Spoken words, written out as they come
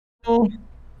This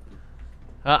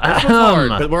was hard,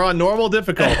 but we're on normal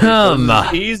difficulty. So it's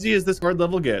as easy as this hard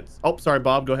level gets. Oh, sorry,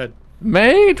 Bob. Go ahead.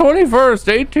 May 21st,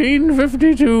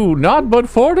 1852. Not but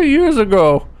 40 years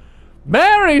ago.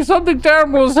 Mary, something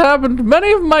terrible has happened.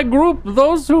 Many of my group,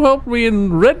 those who helped me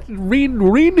in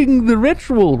reading the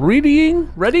ritual,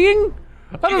 readying?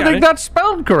 I don't think that's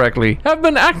spelled correctly. Have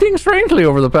been acting strangely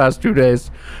over the past 2 days.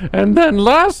 And then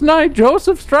last night,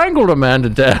 Joseph strangled a man to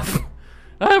death.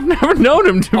 I have never known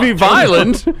him to be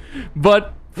violent,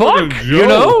 but fuck, you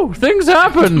know, things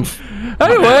happen.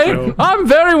 Anyway, I'm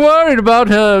very worried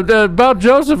about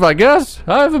Joseph, I guess.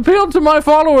 I've appealed to my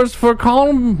followers for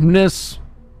calmness.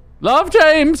 Love,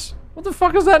 James. What the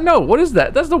fuck is that note? What is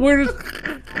that? That's the weirdest.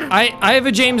 I have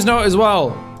a James note as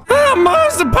well. I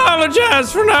must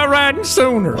apologize for not writing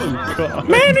sooner.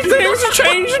 Many things are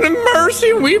changing in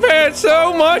Mercy. We've had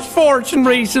so much fortune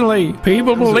recently.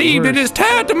 People believed it is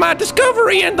tied to my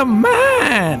discovery in the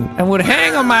mine and would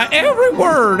hang on my every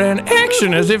word and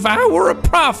action as if I were a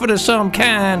prophet of some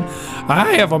kind.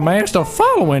 I have amassed a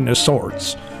following of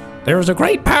sorts. There is a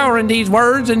great power in these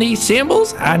words and these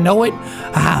symbols. I know it.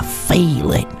 I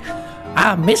feel it.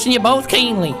 I'm missing you both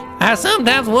keenly. I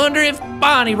sometimes wonder if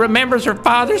Bonnie remembers her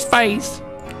father's face.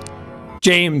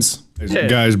 James.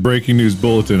 Guys, breaking news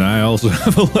bulletin. I also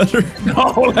have a letter.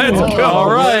 Oh, let's go.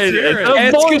 All right.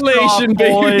 Escalation,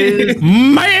 baby.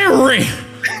 Mary!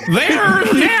 There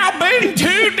have now been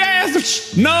 2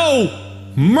 deaths. No!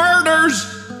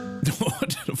 Murders!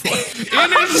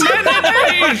 In as many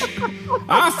days!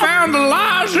 I found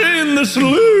Elijah in the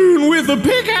saloon with a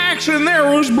pickaxe and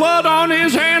there was blood on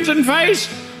his hands and face.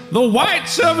 The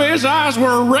whites of his eyes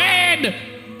were red.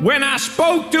 When I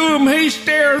spoke to him, he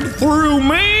stared through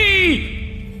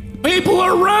me. People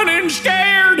are running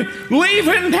scared,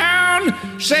 leaving town,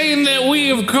 saying that we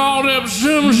have called up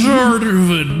some sort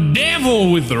of a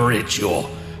devil with the ritual.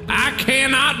 I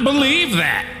cannot believe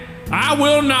that. I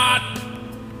will not.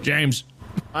 James.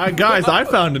 Guys, I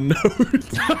found a note.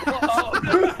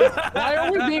 Why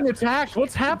are we being attacked?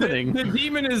 What's happening? The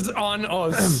demon is on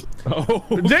us.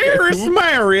 Dearest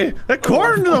Mary,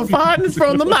 according to the findings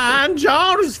from the mine,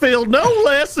 John has filled no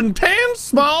less than 10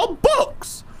 small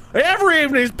books. Every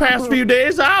evening these past few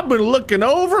days, I've been looking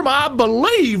over them. I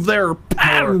believe there are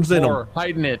patterns in them.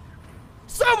 Hiding it.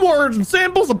 Some words and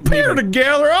symbols appear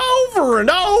together over and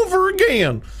over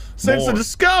again. Since the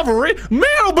discovery, men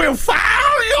have been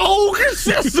filing old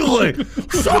consistently.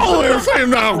 So there's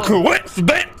no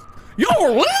coincidence. Your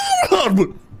little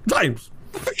husband, James.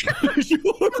 I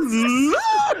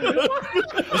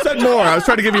said more. I was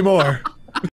trying to give you more.